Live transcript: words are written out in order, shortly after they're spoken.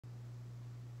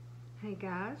Hey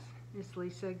guys, it's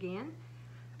Lisa again.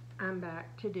 I'm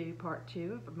back to do part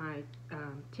 2 of my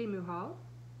TEMU haul,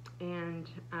 and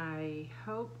I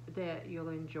hope that you'll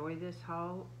enjoy this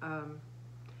haul.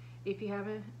 If you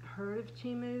haven't heard of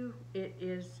TEMU,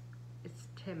 it's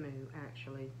TEMU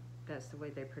actually. That's the way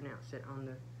they pronounce it on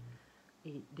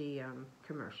the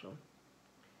commercial.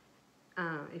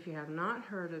 If you have not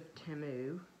heard of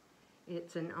TEMU,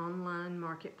 it's an online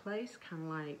marketplace, kind of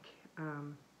like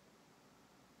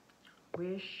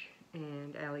Wish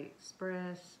and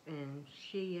AliExpress and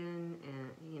Shein and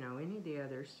any of the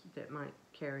others that might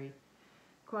carry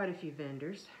quite a few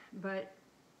vendors. But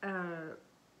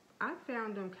I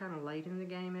found them kind of late in the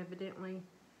game, evidently.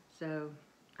 So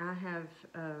I have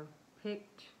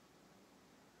picked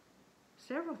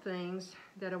several things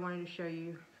that I wanted to show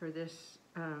you for this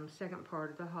second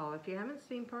part of the haul. If you haven't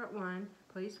seen part 1,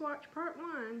 please watch part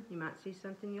 1. You might see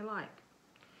something you like.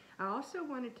 I also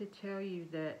wanted to tell you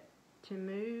that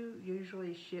TEMU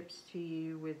usually ships to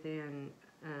you within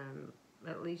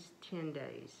at least 10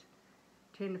 days,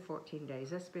 10 to 14 days.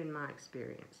 That's been my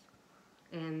experience.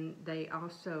 And they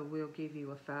also will give you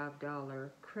a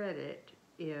 $5 credit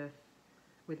if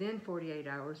within 48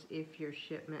 hours if your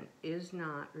shipment is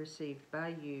not received by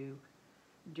you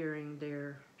during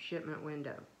their shipment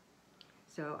window.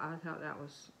 So I thought that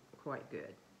was quite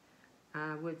good.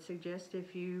 I would suggest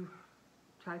if you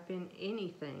type in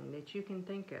anything that you can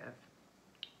think of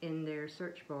in their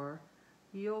search bar,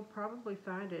 you'll probably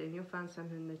find it, and you'll find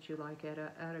something that you like at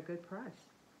a good price.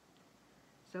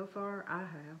 So far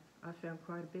I found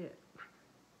quite a bit.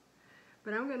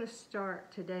 But I'm going to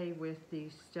start today with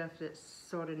the stuff that's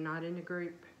sort of not in a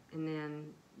group, and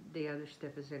then the other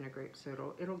stuff is in a group, so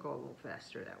it'll go a little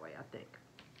faster that way, I think.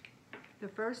 The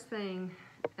first thing,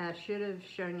 I should have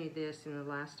shown you this in the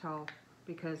last haul,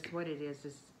 because what it is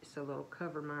it's a little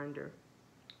cover minder.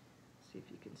 See if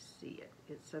you can see it.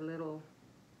 It's a little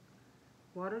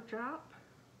water drop.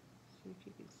 See if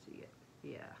you can see it.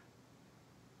 Yeah.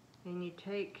 And you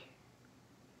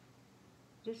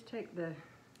just take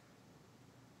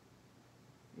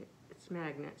it's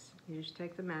magnets. You just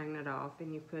take the magnet off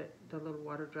and you put the little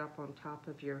water drop on top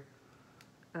of your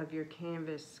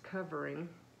canvas covering,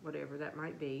 whatever that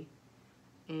might be,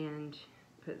 and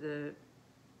put the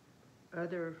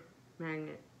other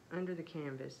magnet under the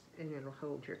canvas, and it'll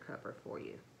hold your cover for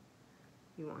you.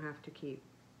 You won't have to keep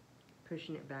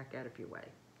pushing it back out of your way.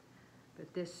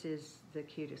 But this is the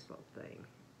cutest little thing.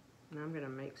 And I'm going to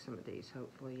make some of these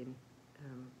hopefully in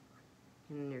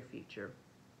the near future.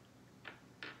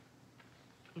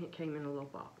 And it came in a little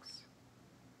box.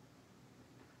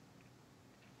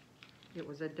 It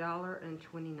was $1.29.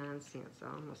 I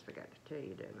almost forgot to tell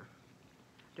you, didn't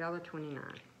I? $1.29.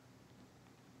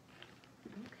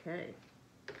 Okay.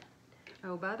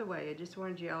 Oh, by the way, I just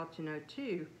wanted you all to know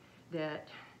too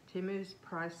that TEMU's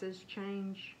prices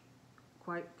change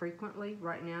quite frequently.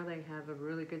 Right now they have a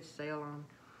really good sale on,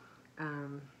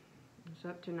 it's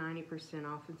up to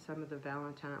 90% off in some of the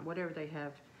Valentine, whatever they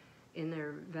have in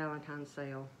their Valentine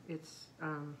sale. It's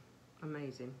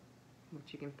amazing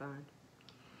what you can find.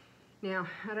 Now,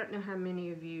 I don't know how many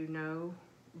of you know,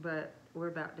 but we're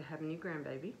about to have a new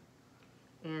grandbaby,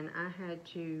 and I had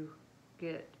to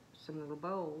get some little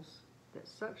bowls that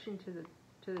suction to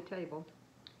the table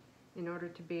in order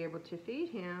to be able to feed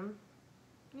him.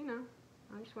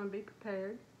 I just want to be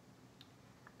prepared.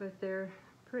 But they're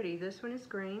pretty. This one is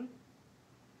green.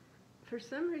 For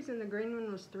some reason the green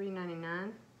one was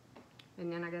 $3.99,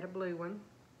 and then I got a blue one,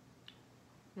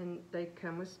 and they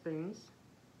come with spoons,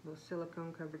 little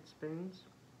silicone covered spoons.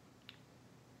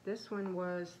 This one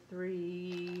was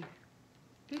 $3.59.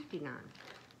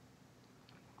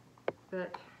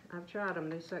 But I've tried them.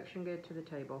 They suction good to the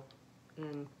table.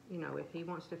 And, if he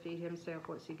wants to feed himself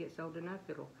once he gets old enough,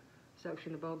 it'll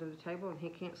suction the bowl to the table, and he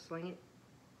can't sling it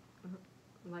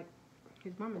like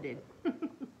his mama did.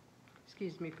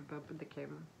 Excuse me for bumping the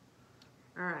camera.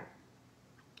 Alright.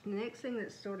 The next thing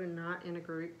that's sort of not in a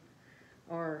group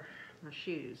are my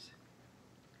shoes.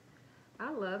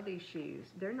 I love these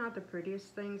shoes. They're not the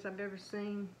prettiest things I've ever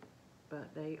seen,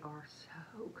 but they are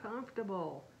so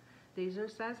comfortable. These are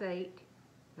size 8.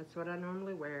 That's what I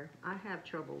normally wear. I have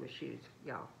trouble with shoes,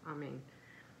 y'all. I mean,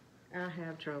 I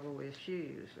have trouble with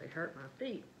shoes. They hurt my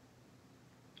feet.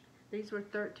 These were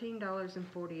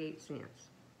 $13.48.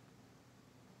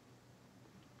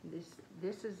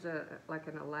 This is like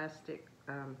an elastic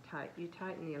tight. You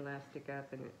tighten the elastic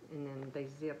up, and then they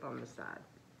zip on the side,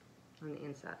 on the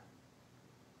inside.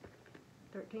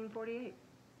 $13.48.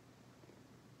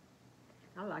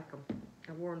 I like them.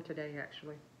 I wore them today,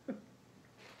 actually.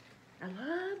 I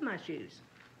love my shoes.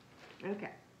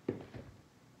 Okay.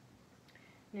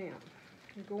 Now,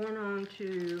 going on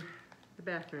to the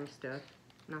bathroom stuff.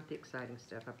 Not the exciting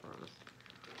stuff, I promise.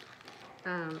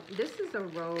 This is a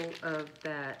roll of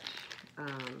that,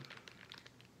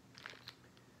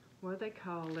 what do they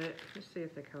call it? Let's see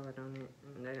if they call it on it.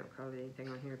 They don't call it anything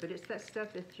on here. But it's that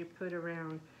stuff that you put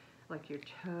around like your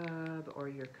tub or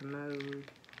your commode.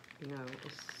 You know,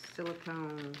 it's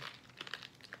silicone.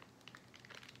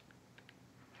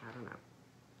 I don't know.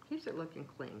 Keeps it looking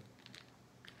clean.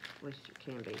 At least it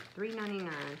can be.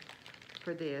 $3.99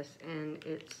 for this, and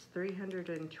it's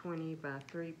 320 by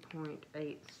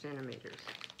 3.8 centimeters.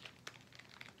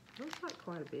 Looks like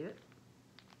quite a bit.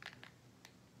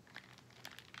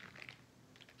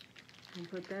 And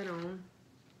put that on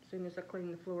as soon as I clean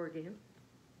the floor again.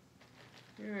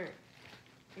 Alright,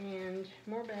 and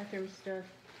more bathroom stuff.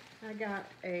 I got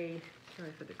a,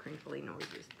 sorry for the crinkly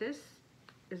noises. This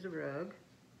is a rug.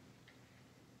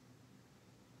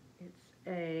 It's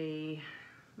a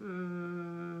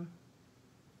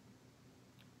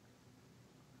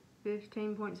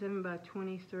 15.7 by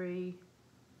 23.8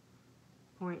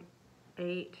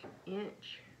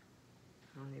 inch.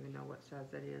 I don't even know what size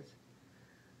that is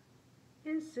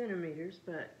in centimeters,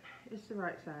 but it's the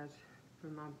right size for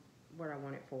what I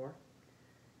want it for.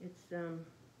 It's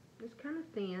kind of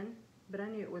thin, but I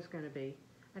knew it was going to be.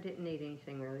 I didn't need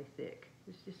anything really thick.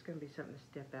 It's just going to be something to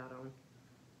step out on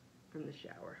from the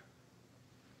shower.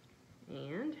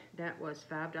 And that was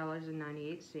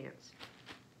 $5.98.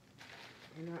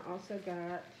 And I also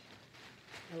got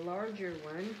a larger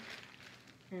one.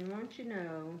 And once you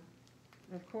know,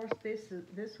 of course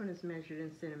this one is measured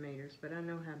in centimeters, but I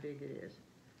know how big it is.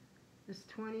 It's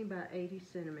 20 by 80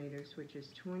 centimeters, which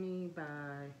is 20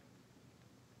 by,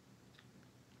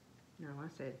 no, I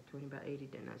said 20 by 80,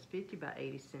 didn't I? It's 50 by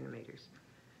 80 centimeters.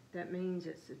 That means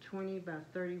it's a 20 by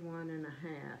 31 and a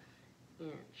half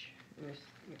inch. And this,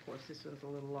 of course, this one's a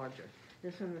little larger.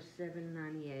 This one was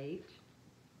 $7.98.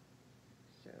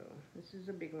 So this is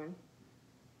a big one.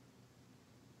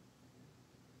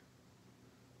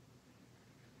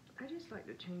 I just like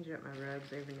to change up my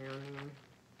rugs every now and then.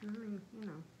 I mean, you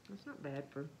know, it's not bad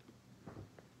for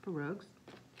rugs.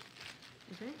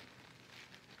 Okay?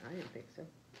 I didn't think so.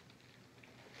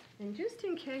 And just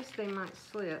in case they might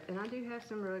slip, and I do have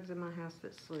some rugs in my house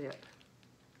that slip,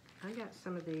 I got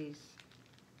some of these.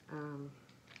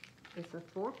 It's a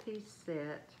 4-piece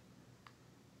set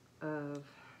of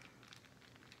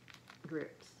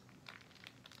grips.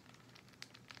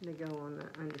 They go on the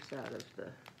underside of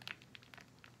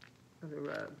the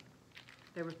rug.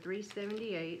 They were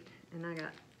 $3.78, and I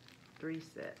got 3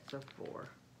 sets of 4.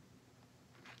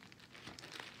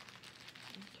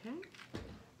 Okay,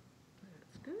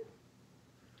 that's good.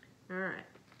 All right,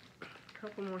 a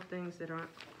couple more things that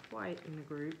aren't quite in the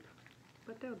group,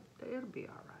 but it'll be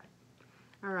all right.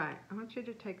 All right, I want you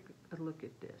to take a look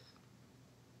at this.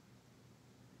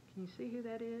 Can you see who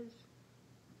that is?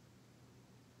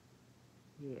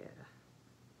 Yeah.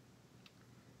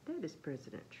 That is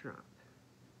President Trump.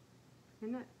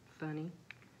 Isn't that funny?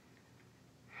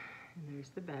 And there's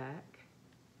the back.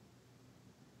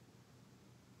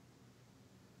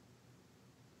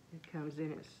 It comes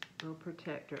in its little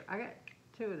protector. I got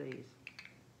 2 of these.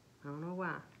 I don't know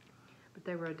why, but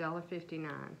they were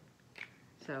 $1.59.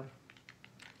 So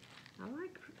I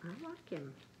like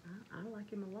him. I like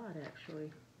him a lot,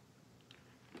 actually.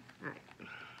 All right.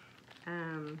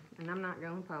 And I'm not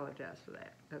going to apologize for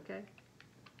that. Okay.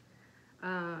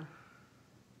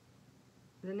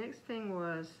 The next thing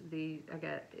was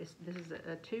this is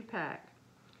a 2-pack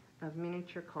of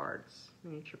miniature cards,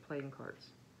 miniature playing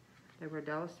cards. They were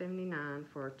 $1.79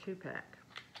 for a 2-pack,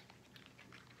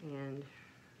 and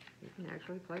you can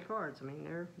actually play cards. I mean,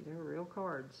 they're real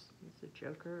cards. It's a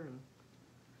Joker and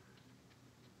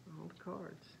all the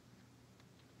cards.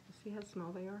 You see how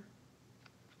small they are?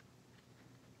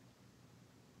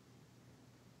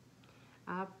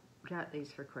 I got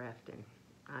these for crafting.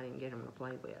 I didn't get them to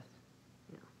play with.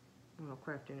 Well,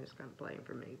 crafting is kind of playing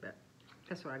for me, but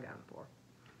that's what I got them for.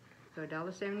 So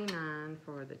 $1.79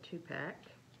 for the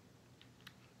 2-pack.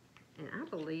 And I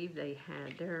believe they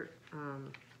had they're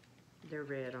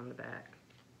red on the back.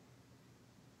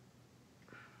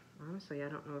 Honestly, I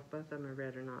don't know if both of them are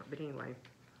red or not, but anyway.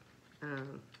 I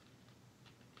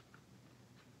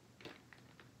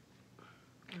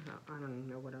don't even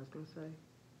know what I was going to say.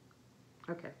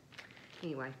 Okay.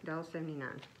 Anyway,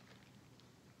 $1.79.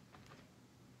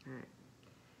 Alright.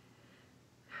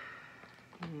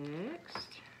 Next,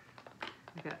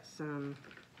 I got some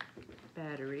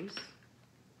batteries.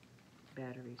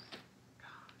 Magnets.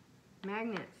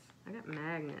 I got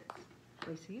magnets.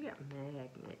 Lisa, you got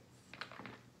magnets.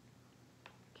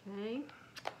 Okay.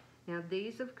 Now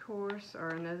these, of course,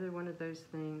 are another one of those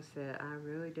things that I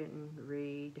really didn't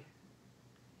read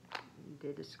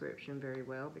the description very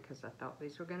well because I thought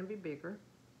these were going to be bigger,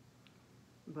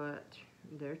 but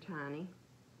they're tiny.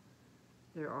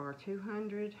 There are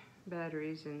 200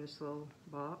 batteries in this little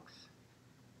box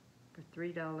for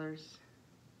 $3.49.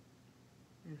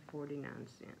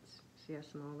 See how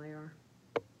small they are?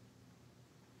 I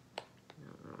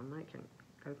don't know, I might can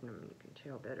open them and you can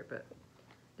tell better, but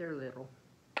they're little.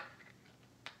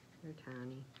 They're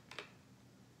tiny.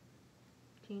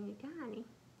 Teeny tiny.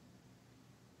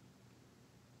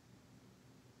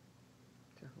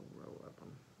 It's a whole row of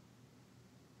them.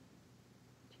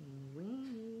 Teeny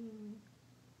weeny.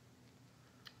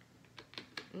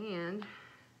 And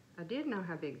I did know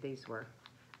how big these were.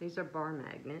 These are bar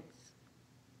magnets.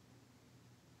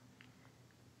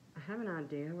 I have an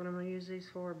idea what I'm going to use these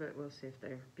for, but we'll see if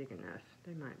they're big enough.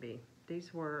 They might be.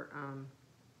 These were,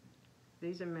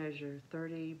 these are measured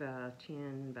 30 by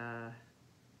 10 by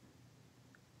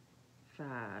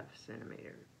 5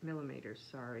 millimeters,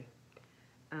 sorry.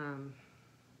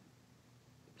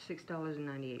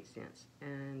 $6.98,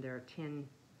 and there are 10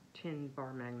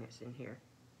 bar magnets in here.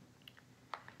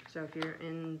 So if you're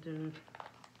in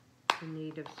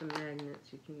need of some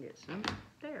magnets, you can get some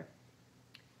there.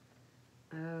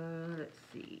 Let's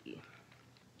see.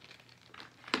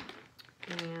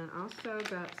 And also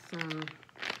got some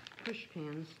push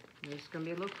pins. It's going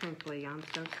to be a little crinkly. I'm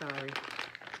so sorry.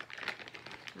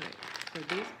 Alright, so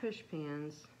these push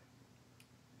pins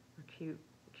are cute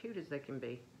as they can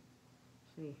be.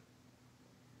 See,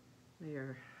 they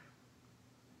are,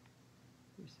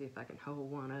 let me see if I can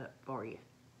hold one up for you.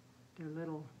 They're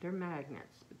little, they're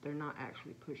magnets, but they're not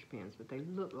actually push pins, but they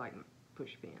look like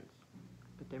push pins,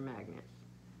 but they're magnets.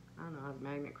 I don't know, I was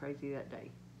magnet crazy that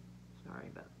day. Sorry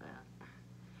about that.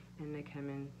 And they come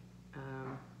in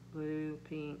blue,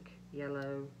 pink,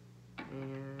 yellow,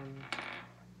 and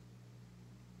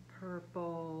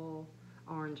purple,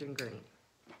 orange, and green.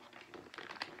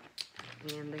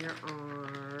 And there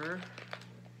are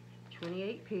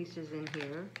 28 pieces in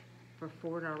here for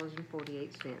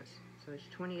 $4.48. So it's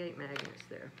 28 magnets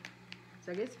there.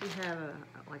 So I guess if you have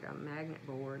like a magnet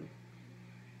board,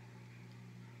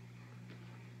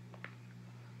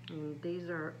 and these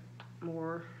are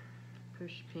more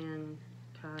push pin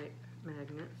type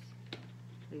magnets.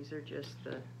 These are just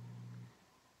the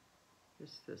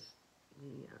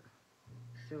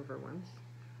silver ones.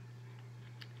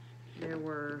 There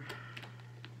were,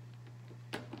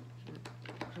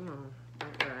 come on, all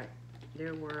right.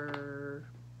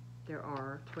 There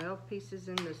are 12 pieces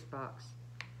in this box,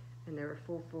 and there were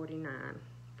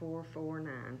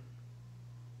 $4.49.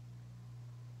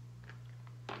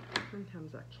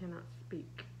 Sometimes I cannot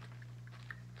speak.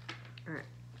 All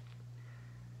right,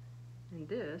 and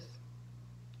this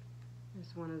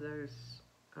is one of those,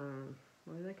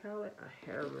 what do they call it? A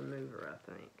hair remover, I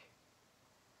think.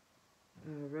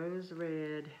 Rose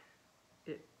red,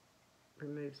 it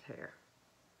removes hair.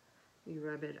 You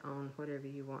rub it on whatever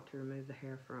you want to remove the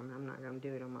hair from. I'm not going to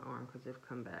do it on my arm because it'll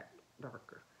come back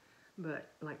darker.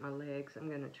 But like my legs, I'm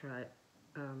going to try it.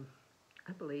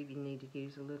 I believe you need to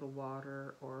use a little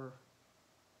water or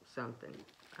something.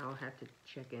 I'll have to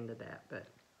check into that. But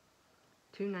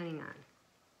 $2.99.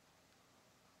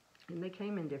 And they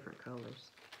came in different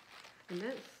colors. And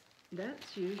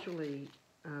that's usually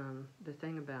the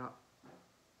thing about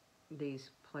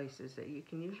these places, that you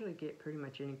can usually get pretty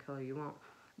much any color you want.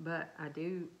 But I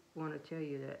do want to tell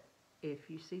you that if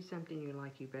you see something you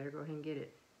like, you better go ahead and get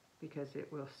it, because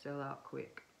it will sell out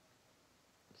quick.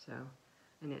 So,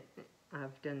 and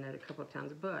I've done that a couple of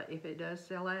times. But if it does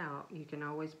sell out, you can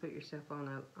always put yourself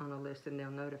on a list, and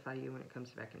they'll notify you when it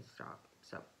comes back in stock.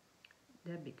 So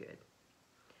that'd be good.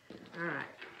 All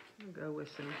right, I'll go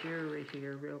with some jewelry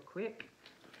here real quick.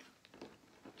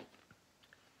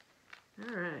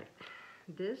 All right,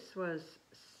 this was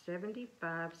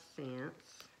 75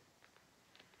 cents,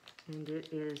 and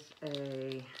it is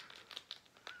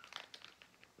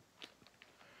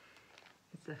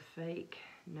it's a fake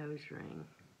nose ring.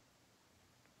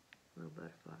 Little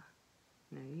butterfly.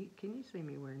 Now, can you see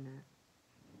me wearing that?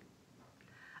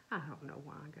 I don't know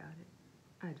why I got it.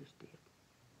 I just did.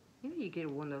 You know, you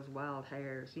get one of those wild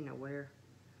hairs, you know, where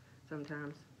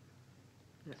sometimes.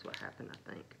 That's what happened, I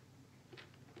think.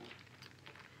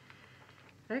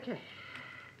 Okay,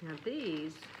 now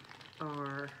these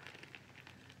are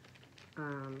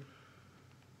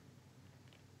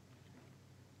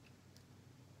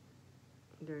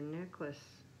they're necklace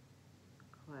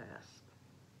clasp.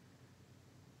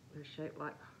 They're shaped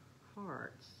like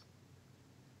hearts.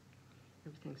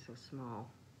 Everything's so small.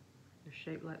 They're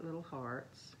shaped like little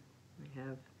hearts. They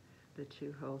have the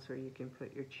two holes where you can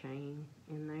put your chain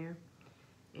in there.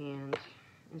 And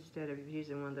instead of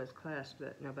using one of those clasps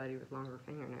that nobody with longer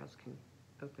fingernails can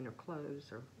open or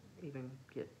close or even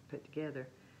get put together,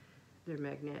 they're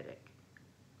magnetic.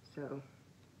 So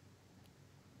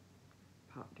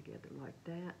pop together like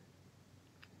that.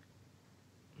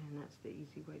 And that's the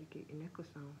easy way to get your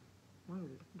necklace on.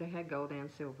 They had gold and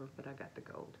silver, but I got the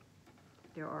gold.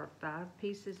 There are 5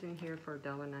 pieces in here for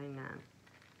 $1.99.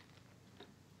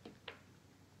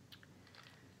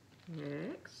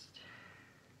 Next,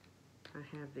 I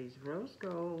have these rose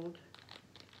gold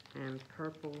and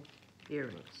purple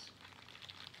earrings.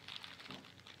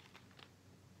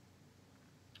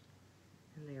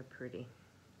 And they are pretty.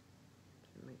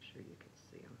 So make sure you can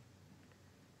see them.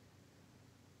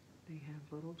 They have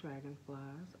little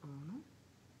dragonflies on them.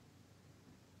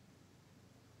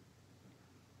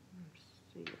 Let's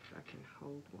see if I can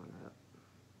hold one up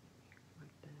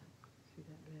like that. See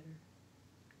that better?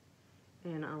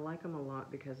 And I like them a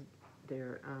lot because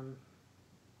they're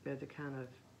the kind of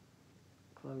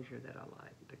closure that I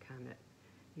like. The kind that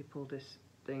you pull this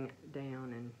thing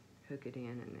down and hook it in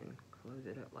and then close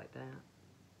it up like that.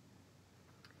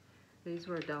 These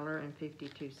were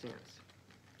 $1.52.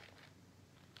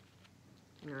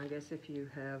 Now I guess if you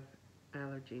have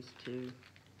allergies to, you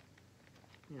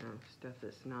know, stuff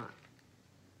that's not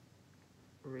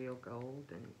real gold,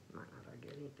 then you might not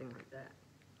get anything like that.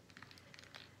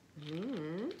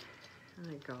 And then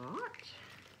I got,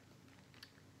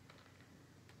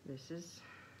 this is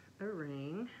a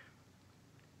ring.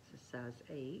 It's a size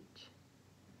 8.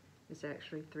 It's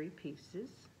actually 3 pieces.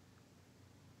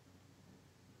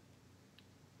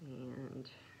 And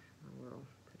I will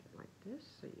put it like this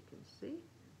so you can see.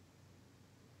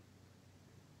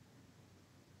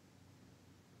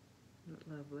 Isn't it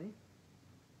lovely?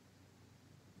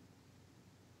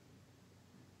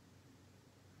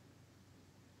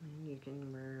 And you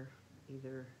can wear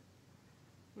either,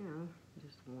 you know,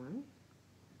 just one.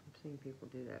 I've seen people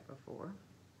do that before.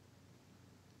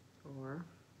 Or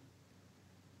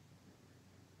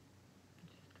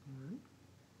just one.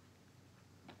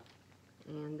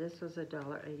 And this was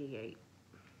 $1.88.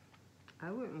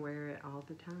 I wouldn't wear it all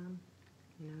the time,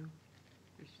 you know,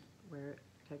 just wear it,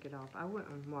 take it off. I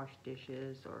wouldn't wash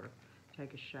dishes or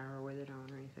take a shower with it on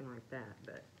or anything like that,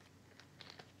 but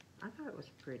I thought it was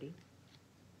pretty.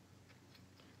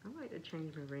 I like to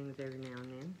change my rings every now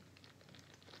and then.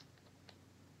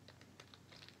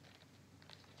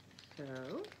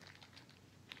 So,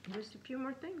 just a few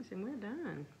more things and we're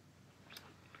done.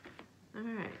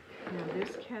 Alright, now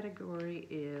this category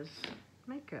is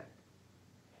makeup.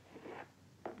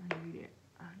 I need it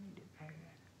bad.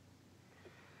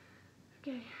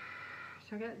 Okay,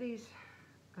 so I got these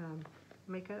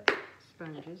makeup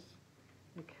sponges.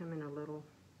 They come in a little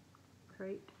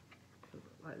crate,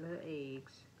 like little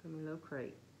eggs, come in a little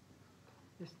crate.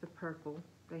 It's the purple.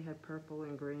 They have purple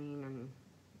and green and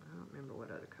I don't remember what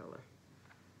other color,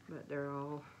 but they're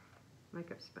all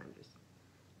makeup sponges.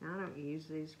 Now, I don't use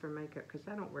these for makeup because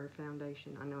I don't wear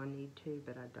foundation. I know I need to,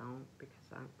 but I don't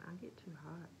because I get too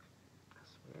hot. I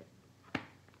sweat,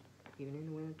 even in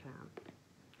the wintertime.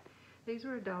 These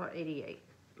were $1.88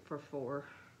 for 4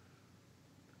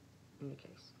 in the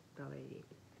case, $1.88.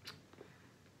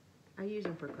 I use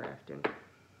them for crafting.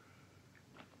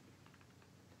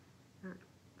 Alright,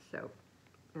 so,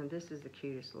 now this is the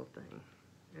cutest little thing.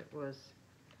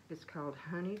 It's called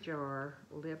Honey Jar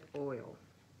Lip Oil.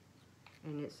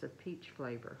 And it's a peach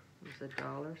flavor. It's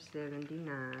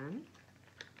 $1.79.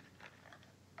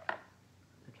 Look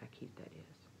how cute that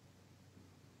is.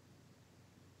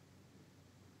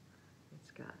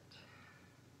 It's got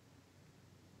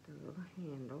the little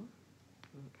handle,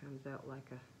 and it comes out like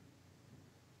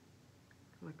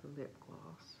a lip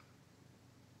gloss.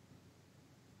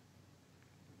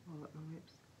 All up my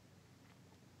lips.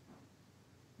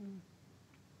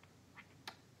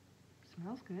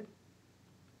 Smells good.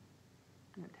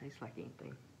 It tastes like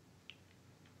anything.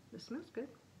 It smells good.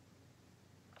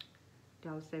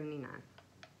 $1.79.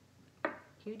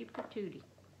 Cutie patootie.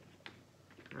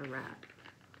 Alright.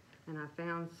 And I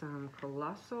found some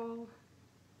Colossal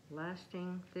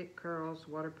Lasting Thick Curls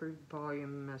Waterproof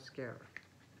Volume Mascara.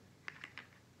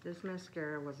 This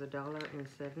mascara was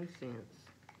 $1.07.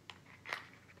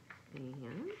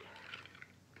 And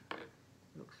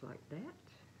looks like that.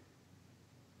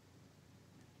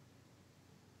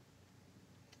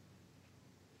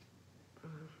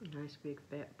 Nice big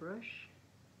fat brush.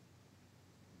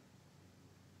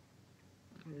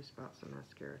 I just bought some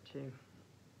mascara too.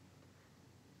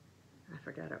 I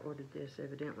forgot I ordered this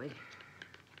evidently,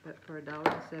 but for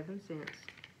 $1.07,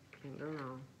 can't go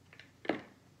wrong.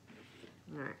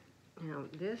 Alright, Now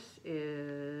this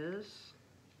is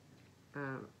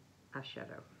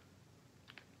eyeshadow.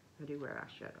 I do wear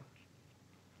eyeshadow.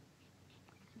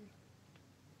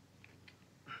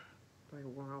 Probably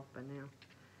wore off by now.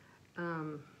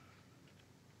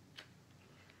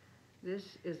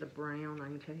 This is a brown, I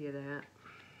can tell you that.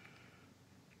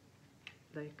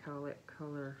 They call it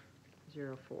color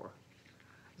 04.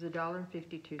 It's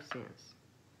 $1.52.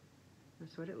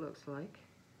 That's what it looks like.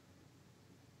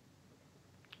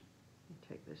 You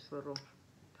take this little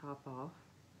top off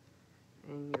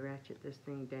and you ratchet this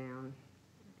thing down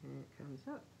and it comes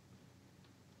up.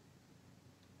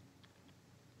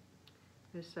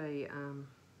 It's a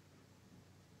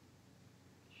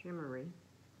shimmery.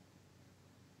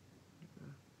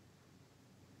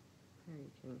 There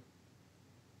you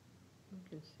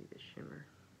can see the shimmer.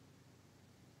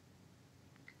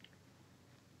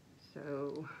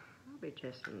 So I'll be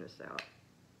testing this out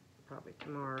probably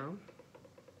tomorrow.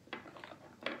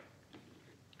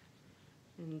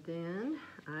 And then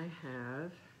I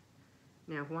have,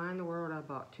 now why in the world I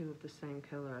bought two of the same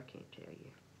color, I can't tell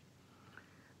you.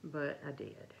 But I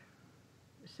did.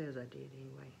 It says I did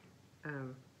anyway.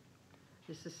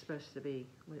 This is supposed to be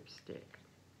lipstick.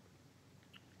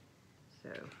 So,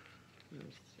 let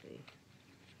me see.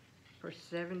 For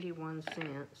 71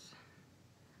 cents,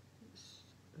 it's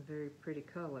a very pretty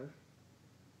color.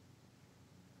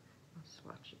 I'll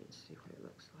swatch it and see what it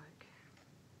looks like.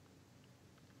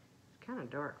 It's kind of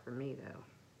dark for me though.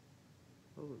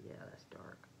 Oh yeah, that's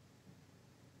dark.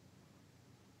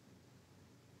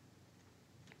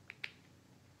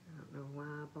 I don't know why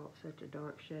I bought such a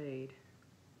dark shade.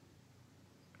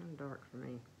 It's kind of dark for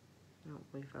me. I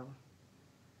don't believe I'll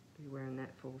be wearing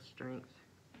that full strength.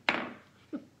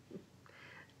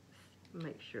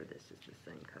 Make sure this is the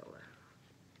same color.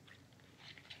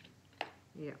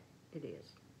 Yeah, it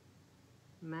is.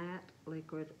 Matte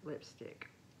liquid lipstick.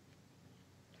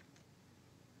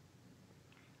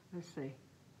 Let's see.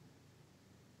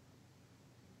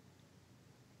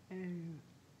 Oh.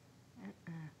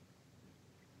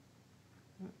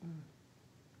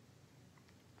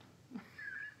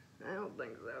 I don't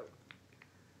think so.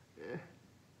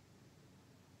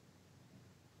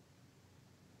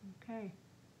 Okay.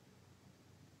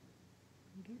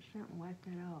 Get something, wipe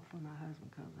that off when my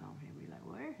husband comes home. He'll be like,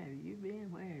 where have you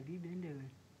been? Where have you been doing?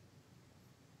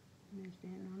 I've been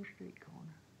standing on the street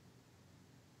corner.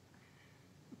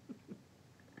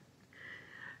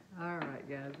 Alright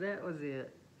guys, that was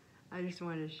it. I just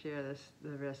wanted to share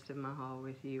the rest of my haul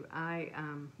with you. I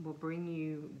will bring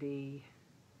you the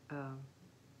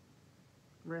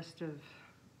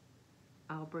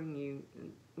I'll bring you,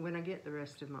 when I get the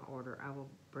rest of my order, I will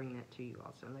bring that to you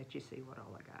also and let you see what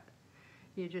all I got.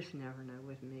 You just never know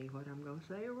with me what I'm going to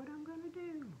say or what I'm going to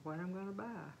do, what I'm going to buy.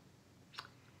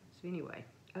 So anyway,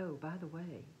 oh, by the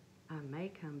way, I may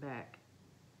come back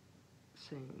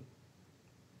soon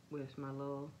with my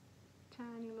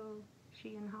tiny little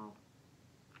Shein haul.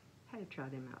 I had to try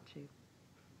them out too.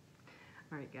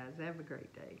 Alright guys, have a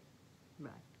great day. Bye.